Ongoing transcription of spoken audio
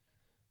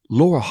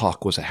Laura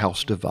Hawk was a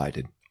house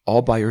divided,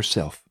 all by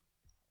herself.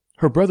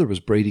 Her brother was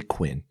Brady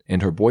Quinn,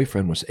 and her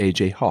boyfriend was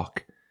A.J.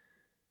 Hawk.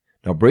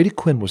 Now, Brady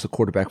Quinn was the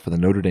quarterback for the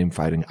Notre Dame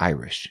Fighting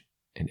Irish,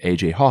 and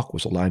A.J. Hawk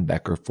was a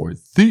linebacker for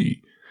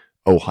the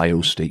Ohio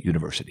State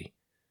University.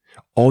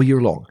 All year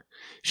long,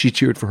 she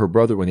cheered for her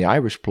brother when the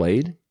Irish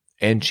played,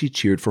 and she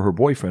cheered for her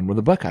boyfriend when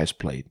the Buckeyes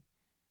played.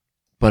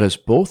 But as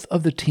both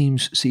of the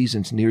teams'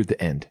 seasons neared the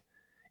end,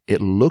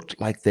 it looked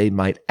like they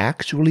might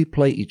actually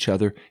play each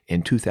other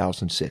in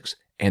 2006,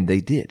 and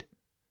they did.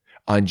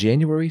 On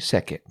January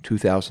 2nd,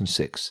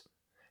 2006,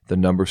 the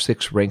number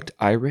 6 ranked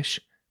Irish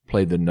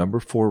played the number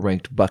 4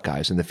 ranked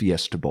Buckeyes in the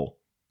Fiesta Bowl,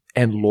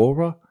 and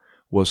Laura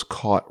was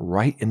caught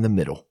right in the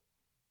middle.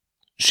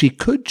 She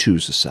could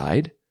choose a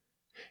side.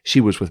 She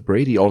was with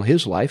Brady all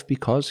his life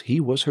because he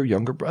was her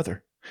younger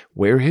brother.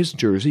 Wear his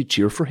jersey,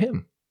 cheer for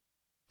him.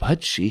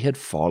 But she had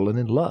fallen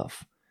in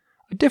love.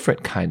 A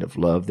different kind of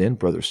love than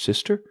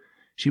brother-sister.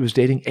 She was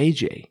dating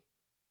AJ.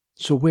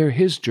 So wear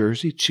his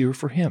jersey, cheer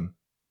for him.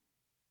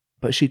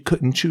 But she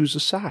couldn't choose a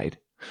side.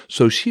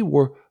 So she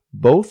wore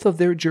both of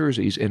their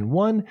jerseys in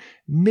one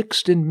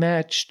mixed and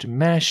matched,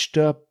 mashed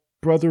up,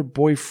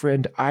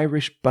 brother-boyfriend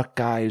Irish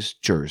Buckeyes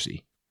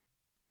jersey.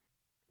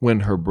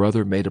 When her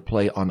brother made a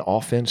play on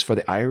offense for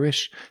the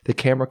Irish, the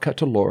camera cut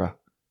to Laura.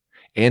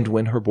 And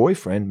when her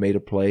boyfriend made a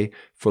play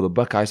for the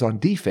Buckeyes on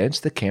defense,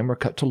 the camera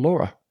cut to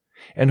Laura.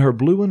 And her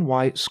blue and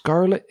white,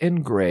 scarlet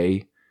and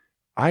gray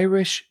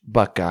Irish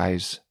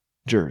Buckeyes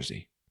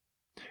jersey.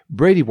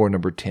 Brady wore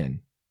number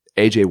 10.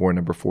 AJ wore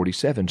number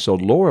 47, so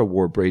Laura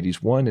wore Brady's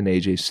 1 and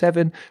AJ's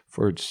 7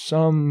 for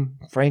some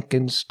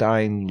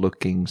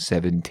Frankenstein-looking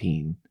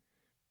 17.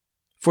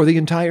 For the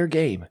entire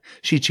game,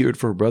 she cheered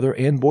for her brother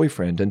and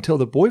boyfriend until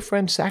the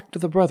boyfriend sacked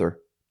the brother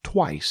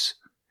twice,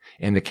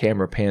 and the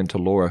camera panned to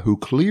Laura, who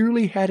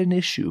clearly had an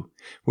issue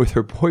with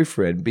her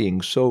boyfriend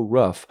being so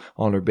rough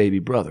on her baby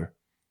brother.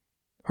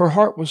 Her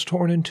heart was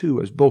torn in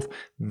two as both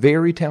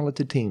very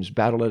talented teams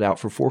battled it out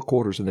for 4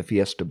 quarters in the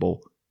Fiesta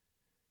Bowl.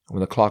 When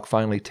the clock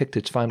finally ticked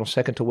its final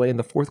second away in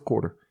the 4th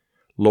quarter,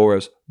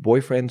 Laura's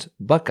boyfriend's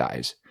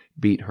Buckeyes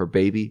beat her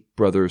baby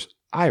brother's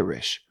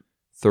Irish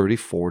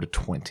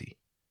 34-20.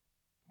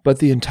 But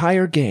the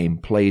entire game,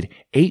 played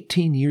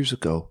 18 years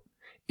ago,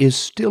 is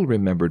still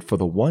remembered for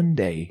the one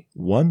day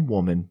one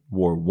woman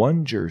wore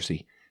one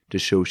jersey to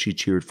show she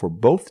cheered for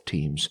both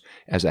teams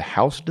as a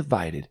house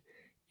divided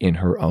in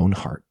her own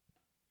heart.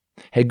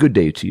 Hey, good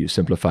day to you,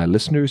 Simplify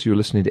listeners. You're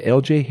listening to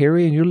LJ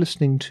Harry, and you're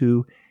listening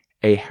to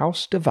A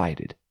House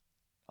Divided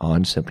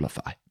on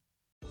Simplify.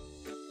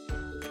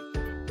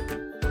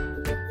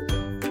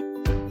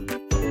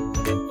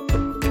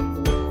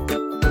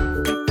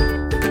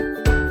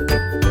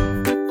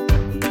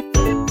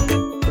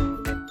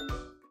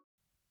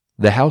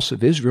 The house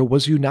of Israel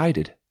was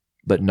united,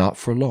 but not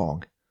for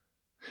long.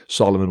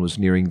 Solomon was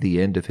nearing the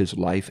end of his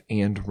life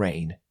and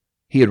reign.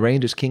 He had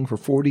reigned as king for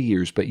 40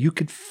 years, but you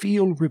could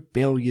feel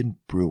rebellion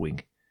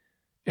brewing.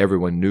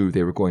 Everyone knew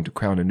they were going to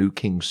crown a new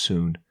king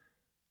soon.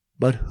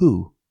 But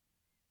who?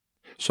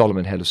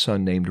 Solomon had a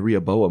son named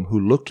Rehoboam who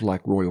looked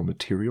like royal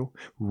material.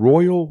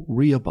 Royal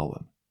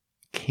Rehoboam.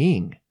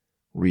 King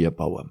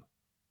Rehoboam.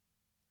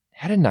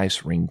 Had a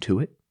nice ring to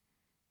it.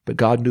 But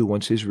God knew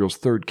once Israel's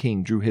 3rd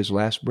king drew his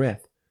last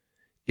breath,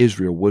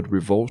 Israel would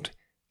revolt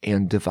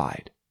and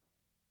divide.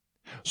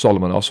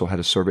 Solomon also had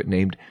a servant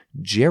named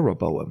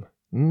Jeroboam,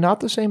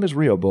 not the same as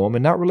Rehoboam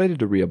and not related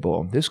to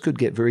Rehoboam. This could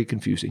get very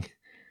confusing.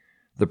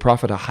 The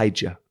prophet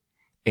Ahijah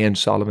and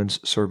Solomon's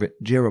servant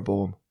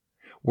Jeroboam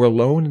were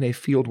alone in a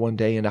field one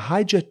day, and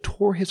Ahijah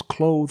tore his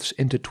clothes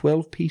into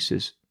 12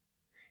 pieces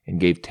and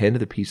gave 10 of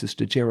the pieces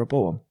to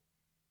Jeroboam.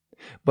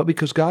 But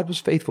because God was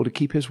faithful to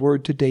keep his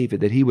word to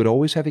David that he would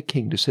always have a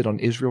king to sit on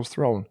Israel's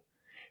throne,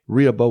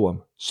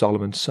 Rehoboam,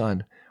 Solomon's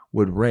son,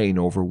 would reign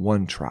over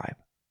one tribe.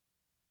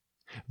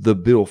 The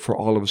bill for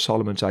all of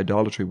Solomon's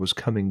idolatry was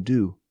coming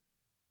due.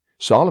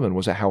 Solomon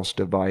was a house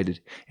divided,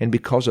 and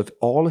because of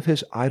all of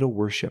his idol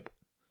worship,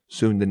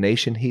 soon the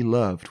nation he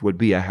loved would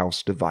be a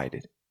house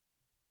divided.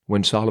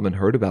 When Solomon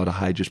heard about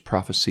Ahijah's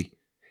prophecy,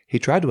 he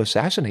tried to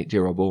assassinate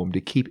Jeroboam to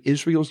keep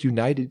Israel's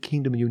united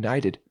kingdom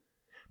united.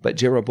 But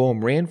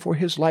Jeroboam ran for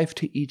his life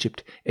to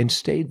Egypt and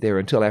stayed there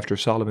until after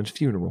Solomon's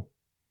funeral.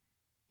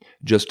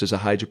 Just as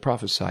Ahijah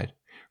prophesied,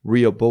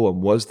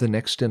 Rehoboam was the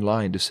next in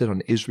line to sit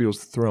on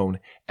Israel's throne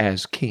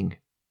as king.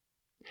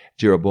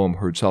 Jeroboam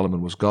heard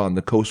Solomon was gone.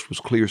 The coast was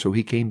clear, so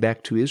he came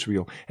back to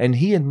Israel, and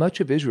he and much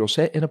of Israel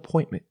set an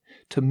appointment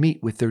to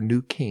meet with their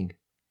new king.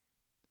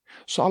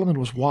 Solomon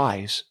was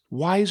wise,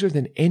 wiser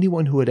than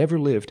anyone who had ever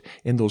lived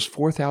in those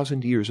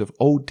 4,000 years of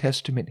Old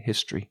Testament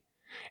history.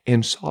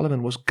 And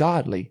Solomon was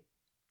godly,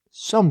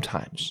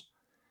 sometimes.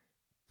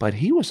 But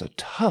he was a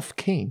tough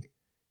king.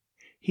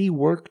 He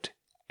worked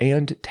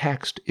and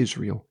taxed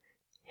Israel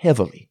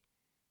heavily.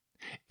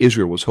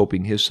 Israel was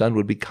hoping his son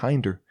would be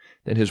kinder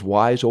than his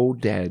wise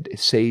old dad,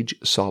 sage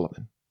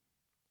Solomon.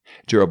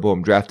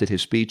 Jeroboam drafted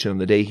his speech, and on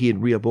the day he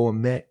and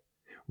Rehoboam met,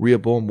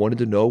 Rehoboam wanted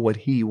to know what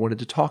he wanted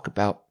to talk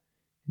about.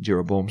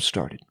 Jeroboam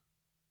started.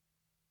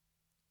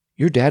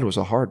 Your dad was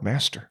a hard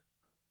master.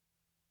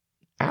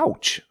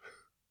 Ouch!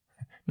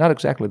 Not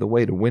exactly the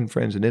way to win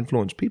friends and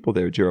influence people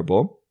there,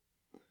 Jeroboam.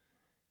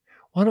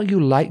 Why don't you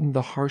lighten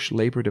the harsh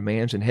labor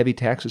demands and heavy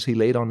taxes he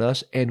laid on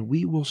us, and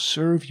we will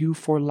serve you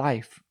for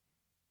life?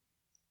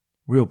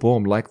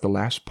 Rehoboam liked the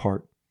last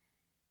part,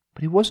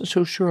 but he wasn't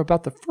so sure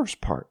about the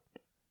first part.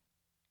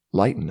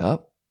 Lighten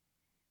up?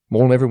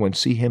 Won't everyone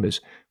see him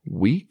as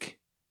weak?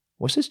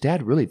 Was his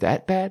dad really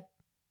that bad?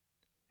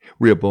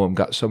 Rehoboam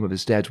got some of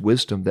his dad's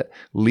wisdom that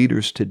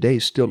leaders today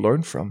still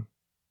learn from.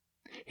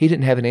 He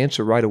didn't have an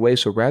answer right away,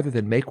 so rather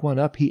than make one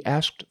up, he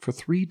asked for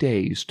 3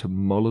 days to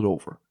mull it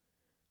over.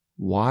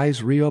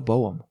 Wise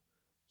Rehoboam.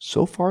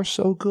 So far,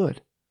 so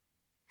good.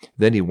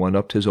 Then he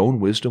one-upped his own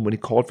wisdom when he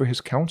called for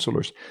his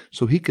counselors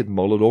so he could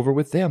mull it over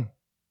with them.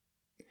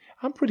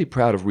 I'm pretty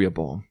proud of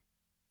Rehoboam.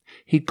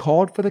 He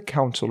called for the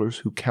counselors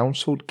who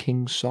counseled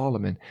King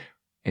Solomon,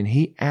 and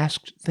he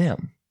asked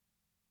them,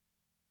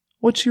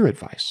 "What's your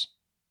advice?"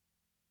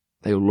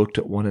 They looked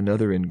at one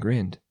another and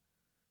grinned.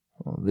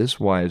 Well, this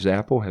wise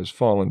apple has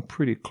fallen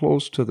pretty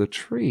close to the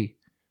tree.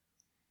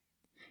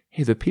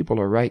 Hey, the people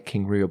are right,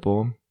 King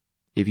Rehoboam.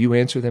 If you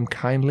answer them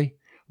kindly,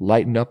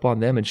 lighten up on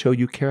them, and show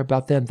you care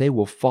about them, they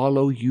will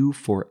follow you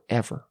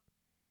forever.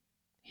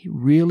 He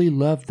really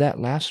loved that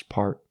last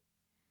part,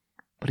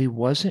 but he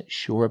wasn't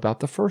sure about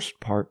the first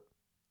part.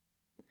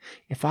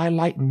 If I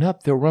lighten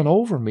up, they'll run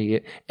over me.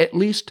 At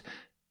least,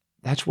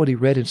 that's what he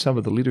read in some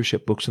of the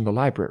leadership books in the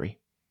library.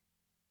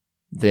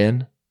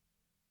 Then,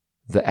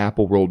 the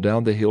apple rolled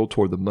down the hill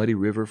toward the muddy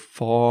river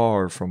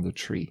far from the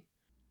tree,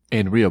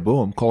 and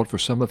Rehoboam called for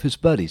some of his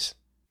buddies.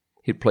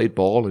 He'd played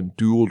ball and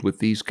dueled with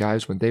these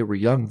guys when they were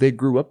young. They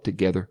grew up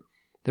together.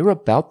 They were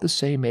about the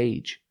same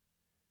age.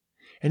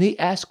 And he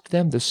asked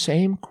them the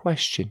same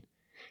question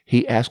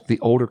he asked the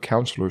older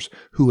counselors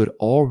who had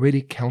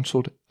already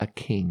counseled a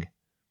king.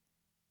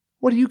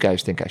 What do you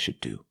guys think I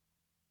should do?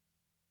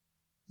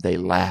 They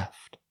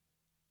laughed.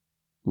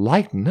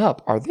 Lighten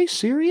up? Are they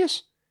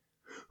serious?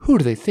 Who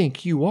do they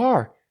think you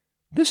are?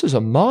 This is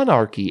a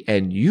monarchy,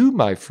 and you,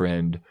 my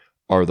friend,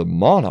 are the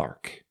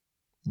monarch.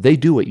 They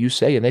do what you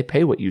say, and they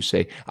pay what you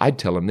say. I'd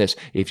tell them this: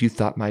 if you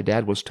thought my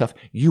dad was tough,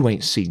 you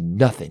ain't seen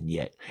nothing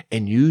yet.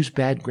 And use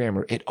bad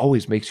grammar. It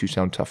always makes you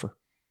sound tougher.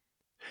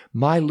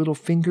 My little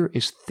finger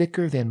is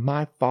thicker than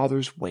my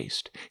father's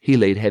waist. He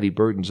laid heavy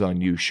burdens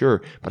on you,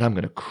 sure, but I'm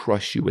going to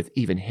crush you with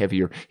even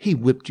heavier. He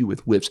whipped you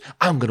with whips.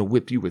 I'm going to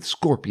whip you with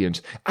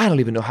scorpions. I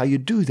don't even know how you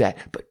do that,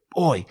 but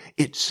boy,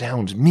 it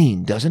sounds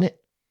mean, doesn't it?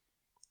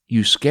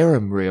 You scare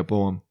them,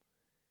 Rehoboam.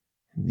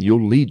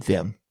 You'll lead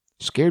them.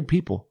 Scared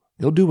people,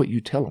 they'll do what you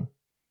tell them.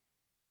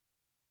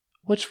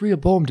 What's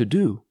Rehoboam to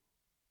do?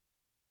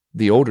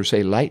 The older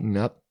say lighten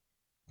up.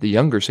 The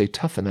younger say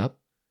toughen up.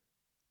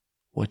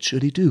 What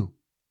should he do?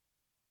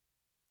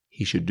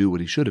 He should do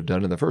what he should have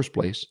done in the first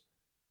place.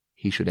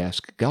 He should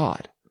ask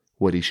God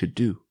what he should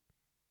do.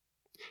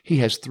 He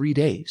has 3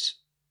 days,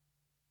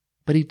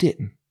 but he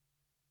didn't.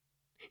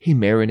 He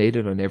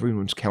marinated on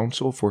everyone's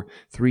counsel for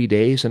 3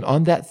 days, and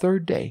on that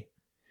 3rd day,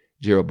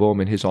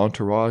 Jeroboam and his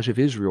entourage of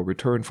Israel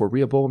returned for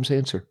Rehoboam's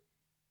answer.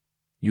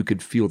 You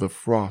could feel the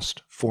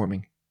frost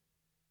forming.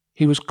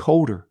 He was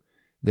colder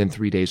than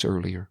 3 days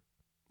earlier.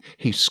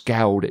 He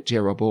scowled at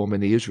Jeroboam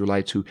and the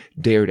Israelites who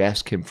dared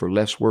ask him for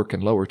less work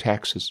and lower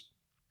taxes.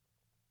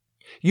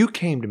 You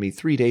came to me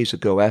 3 days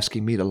ago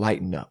asking me to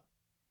lighten up.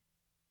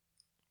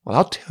 Well,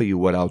 I'll tell you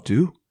what I'll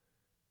do.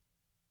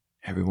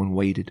 Everyone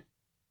waited.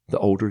 The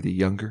older, the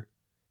younger,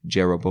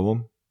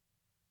 Jeroboam,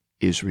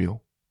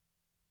 Israel.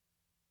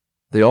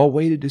 They all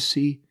waited to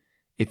see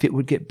if it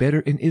would get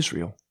better in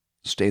Israel,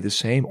 stay the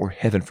same, or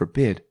heaven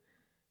forbid,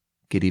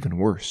 get even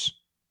worse.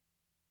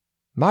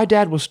 My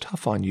dad was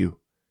tough on you.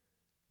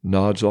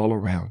 Nods all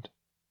around.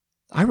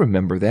 I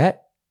remember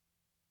that.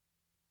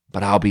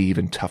 But I'll be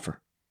even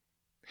tougher.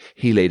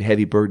 He laid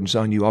heavy burdens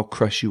on you. I'll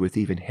crush you with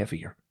even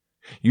heavier.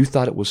 You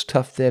thought it was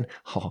tough then?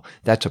 Oh,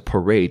 that's a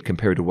parade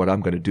compared to what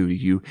I'm going to do to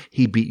you.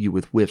 He beat you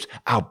with whips.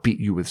 I'll beat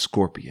you with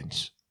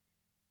scorpions.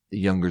 The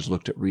youngers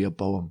looked at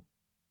Rehoboam.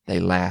 They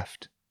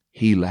laughed.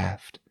 He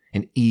laughed.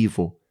 An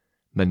evil,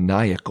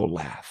 maniacal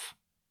laugh.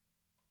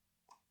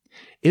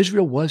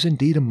 Israel was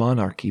indeed a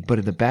monarchy, but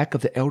in the back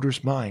of the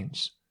elders'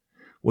 minds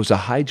was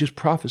Ahijah's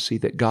prophecy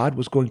that God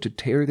was going to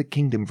tear the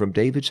kingdom from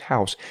David's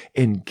house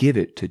and give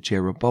it to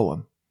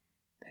Jeroboam.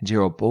 And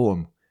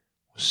Jeroboam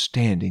was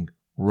standing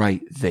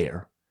right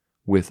there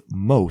with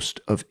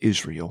most of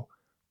Israel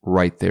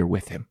right there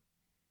with him.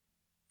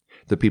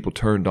 The people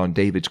turned on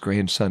David's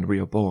grandson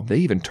Rehoboam. They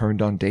even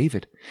turned on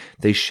David.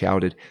 They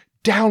shouted,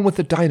 "Down with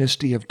the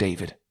dynasty of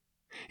David!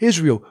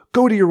 Israel,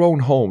 go to your own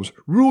homes.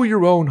 Rule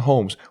your own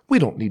homes. We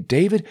don't need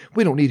David.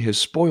 We don't need his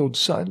spoiled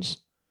sons."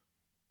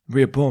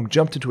 Rehoboam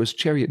jumped into his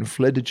chariot and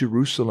fled to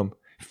Jerusalem,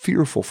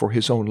 fearful for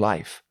his own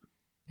life.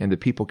 And the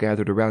people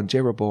gathered around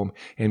Jeroboam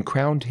and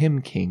crowned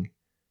him king.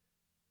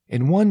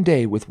 And one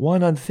day, with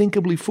one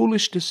unthinkably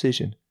foolish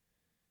decision,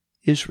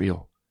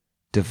 Israel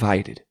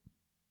divided.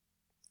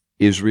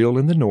 Israel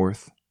in the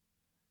north,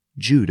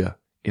 Judah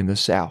in the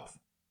south.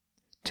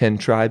 10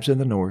 tribes in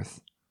the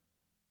north,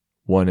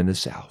 1 in the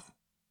south.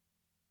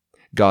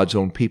 God's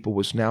own people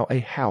was now a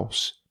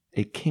house,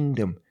 a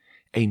kingdom,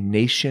 a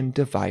nation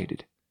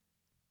divided.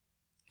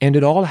 And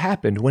it all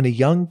happened when a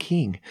young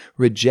king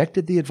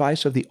rejected the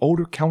advice of the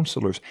older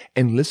counselors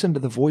and listened to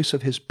the voice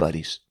of his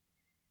buddies.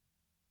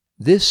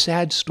 This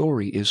sad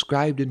story is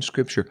scribed in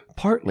Scripture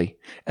partly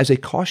as a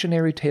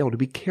cautionary tale to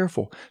be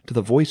careful to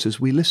the voices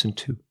we listen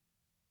to.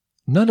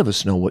 None of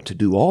us know what to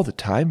do all the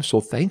time,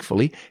 so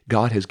thankfully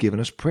God has given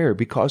us prayer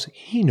because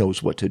He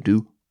knows what to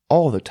do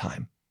all the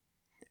time.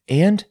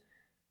 And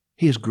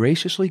He has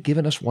graciously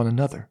given us one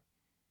another.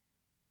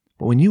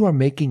 But when you are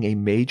making a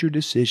major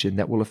decision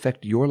that will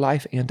affect your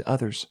life and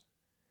others,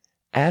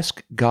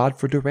 ask God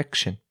for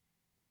direction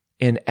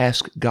and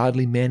ask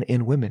godly men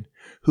and women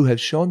who have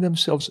shown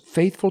themselves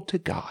faithful to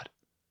God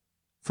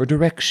for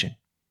direction.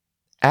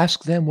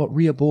 Ask them what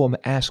Rehoboam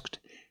asked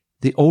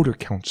the older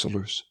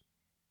counselors.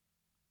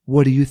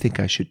 What do you think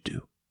I should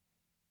do?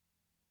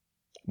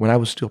 When I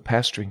was still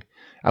pastoring,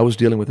 I was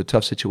dealing with a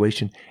tough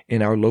situation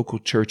in our local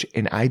church,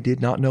 and I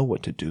did not know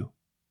what to do.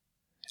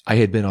 I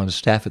had been on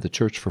staff at the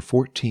church for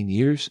 14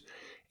 years,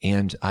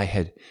 and I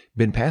had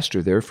been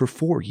pastor there for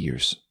 4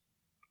 years.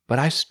 But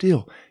I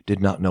still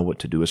did not know what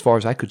to do. As far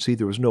as I could see,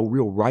 there was no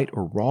real right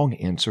or wrong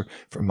answer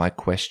for my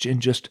question,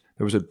 just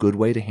there was a good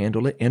way to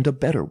handle it and a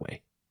better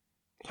way.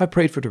 I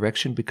prayed for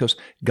direction because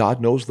God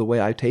knows the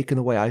way I take and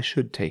the way I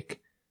should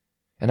take.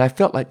 And I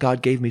felt like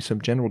God gave me some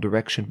general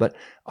direction, but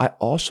I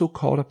also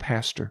called a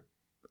pastor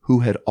who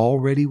had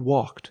already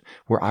walked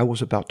where I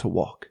was about to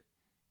walk.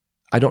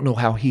 I don't know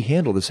how he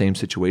handled the same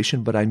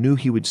situation, but I knew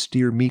he would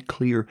steer me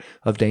clear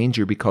of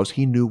danger because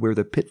he knew where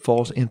the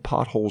pitfalls and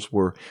potholes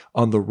were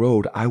on the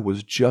road I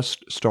was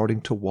just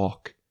starting to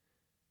walk.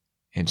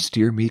 And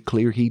steer me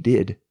clear he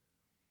did.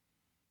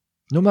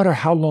 No matter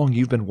how long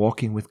you've been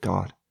walking with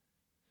God,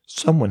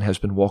 someone has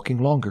been walking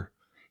longer,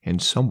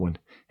 and someone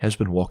has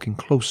been walking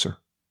closer.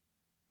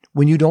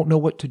 When you don't know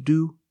what to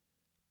do,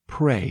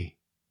 pray,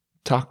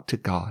 talk to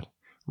God,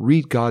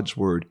 read God's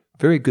Word.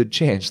 Very good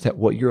chance that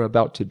what you're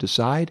about to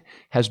decide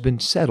has been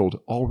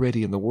settled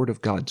already in the Word of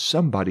God.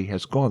 Somebody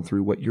has gone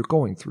through what you're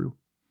going through.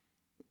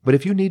 But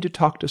if you need to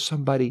talk to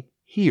somebody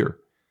here,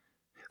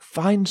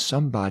 find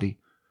somebody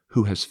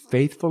who has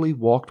faithfully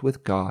walked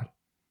with God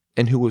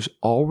and who has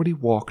already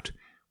walked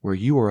where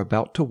you are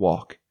about to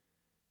walk,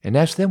 and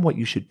ask them what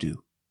you should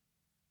do.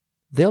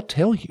 They'll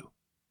tell you.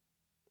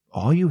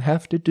 All you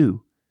have to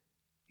do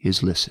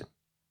is listen.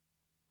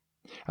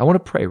 I want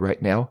to pray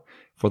right now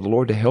for the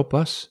Lord to help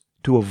us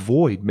to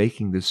avoid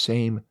making the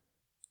same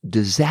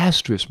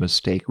disastrous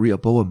mistake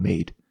Rehoboam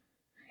made,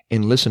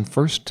 and listen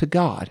first to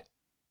God,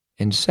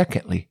 and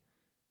secondly,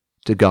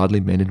 to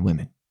godly men and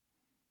women.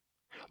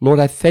 Lord,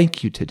 I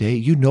thank you today.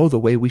 You know the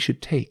way we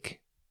should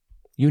take.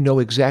 You know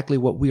exactly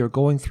what we are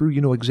going through. You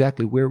know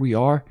exactly where we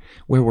are,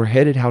 where we're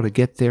headed, how to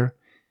get there.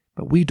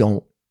 But we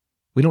don't.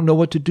 We don't know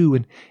what to do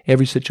in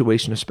every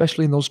situation,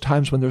 especially in those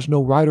times when there's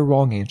no right or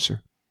wrong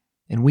answer.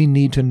 And we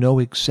need to know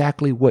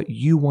exactly what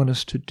you want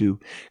us to do.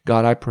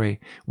 God, I pray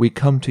we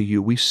come to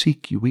you, we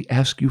seek you, we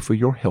ask you for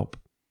your help.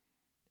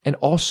 And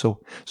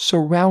also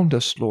surround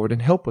us, Lord,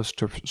 and help us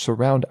to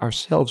surround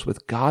ourselves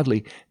with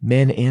godly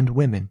men and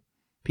women,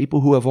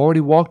 people who have already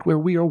walked where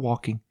we are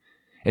walking,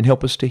 and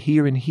help us to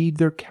hear and heed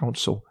their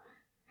counsel.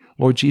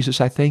 Lord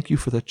Jesus, I thank you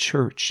for the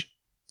church.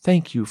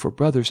 Thank you for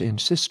brothers and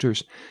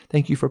sisters.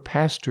 Thank you for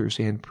pastors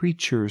and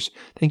preachers.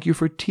 Thank you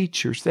for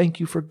teachers. Thank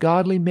you for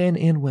godly men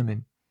and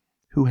women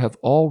who have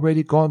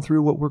already gone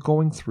through what we're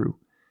going through.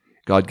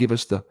 God, give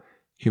us the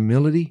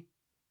humility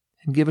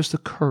and give us the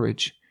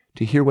courage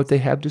to hear what they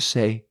have to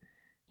say,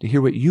 to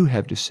hear what you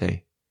have to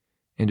say,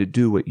 and to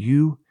do what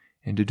you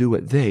and to do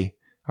what they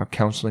are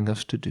counseling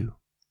us to do.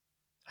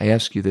 I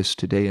ask you this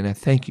today, and I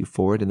thank you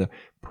for it in the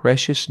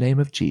precious name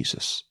of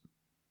Jesus.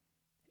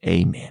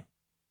 Amen.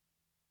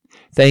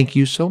 Thank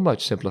you so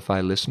much,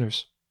 Simplify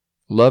listeners.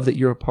 Love that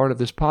you're a part of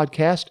this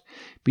podcast.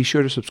 Be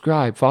sure to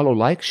subscribe, follow,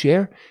 like,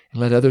 share,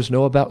 and let others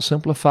know about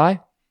Simplify.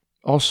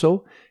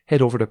 Also,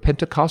 head over to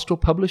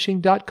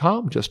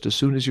PentecostalPublishing.com just as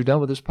soon as you're done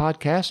with this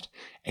podcast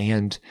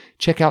and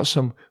check out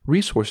some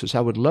resources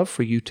I would love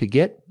for you to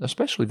get,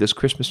 especially this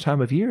Christmas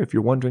time of year if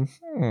you're wondering,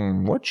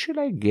 what should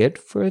I get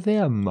for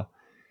them?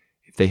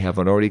 If they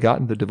haven't already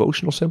gotten the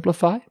Devotional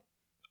Simplify,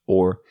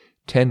 or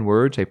 10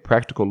 Words, a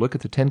practical look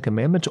at the 10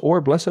 Commandments,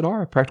 or Blessed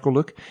Are, a practical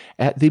look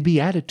at the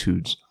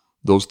Beatitudes.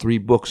 Those 3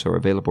 books are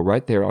available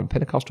right there on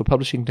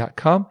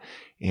PentecostalPublishing.com,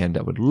 and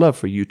I would love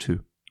for you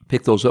to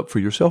pick those up for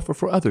yourself or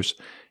for others.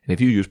 And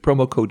if you use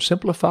promo code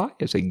SIMPLIFY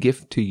as a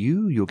gift to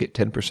you, you'll get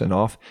 10%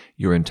 off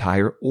your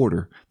entire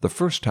order the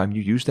first time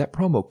you use that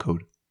promo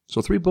code.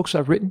 So 3 books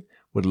I've written,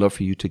 would love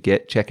for you to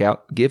check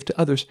out, give to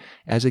others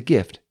as a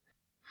gift.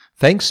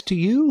 Thanks to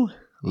you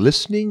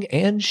listening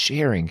and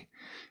sharing.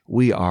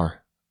 We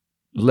are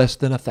less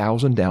than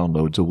 1,000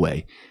 downloads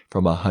away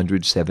from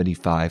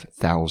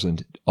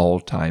 175,000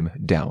 all-time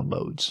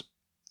downloads.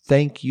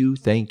 Thank you,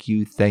 thank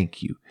you,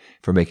 thank you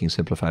for making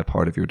Simplify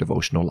part of your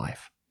devotional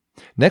life.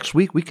 Next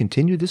week, we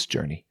continue this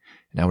journey,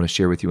 and I want to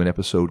share with you an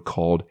episode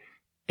called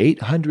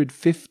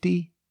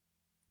 850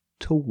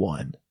 to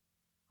 1.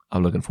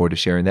 I'm looking forward to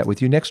sharing that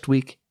with you next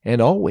week,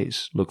 and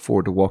always look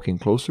forward to walking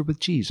closer with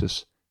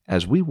Jesus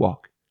as we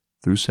walk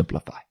through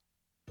Simplify.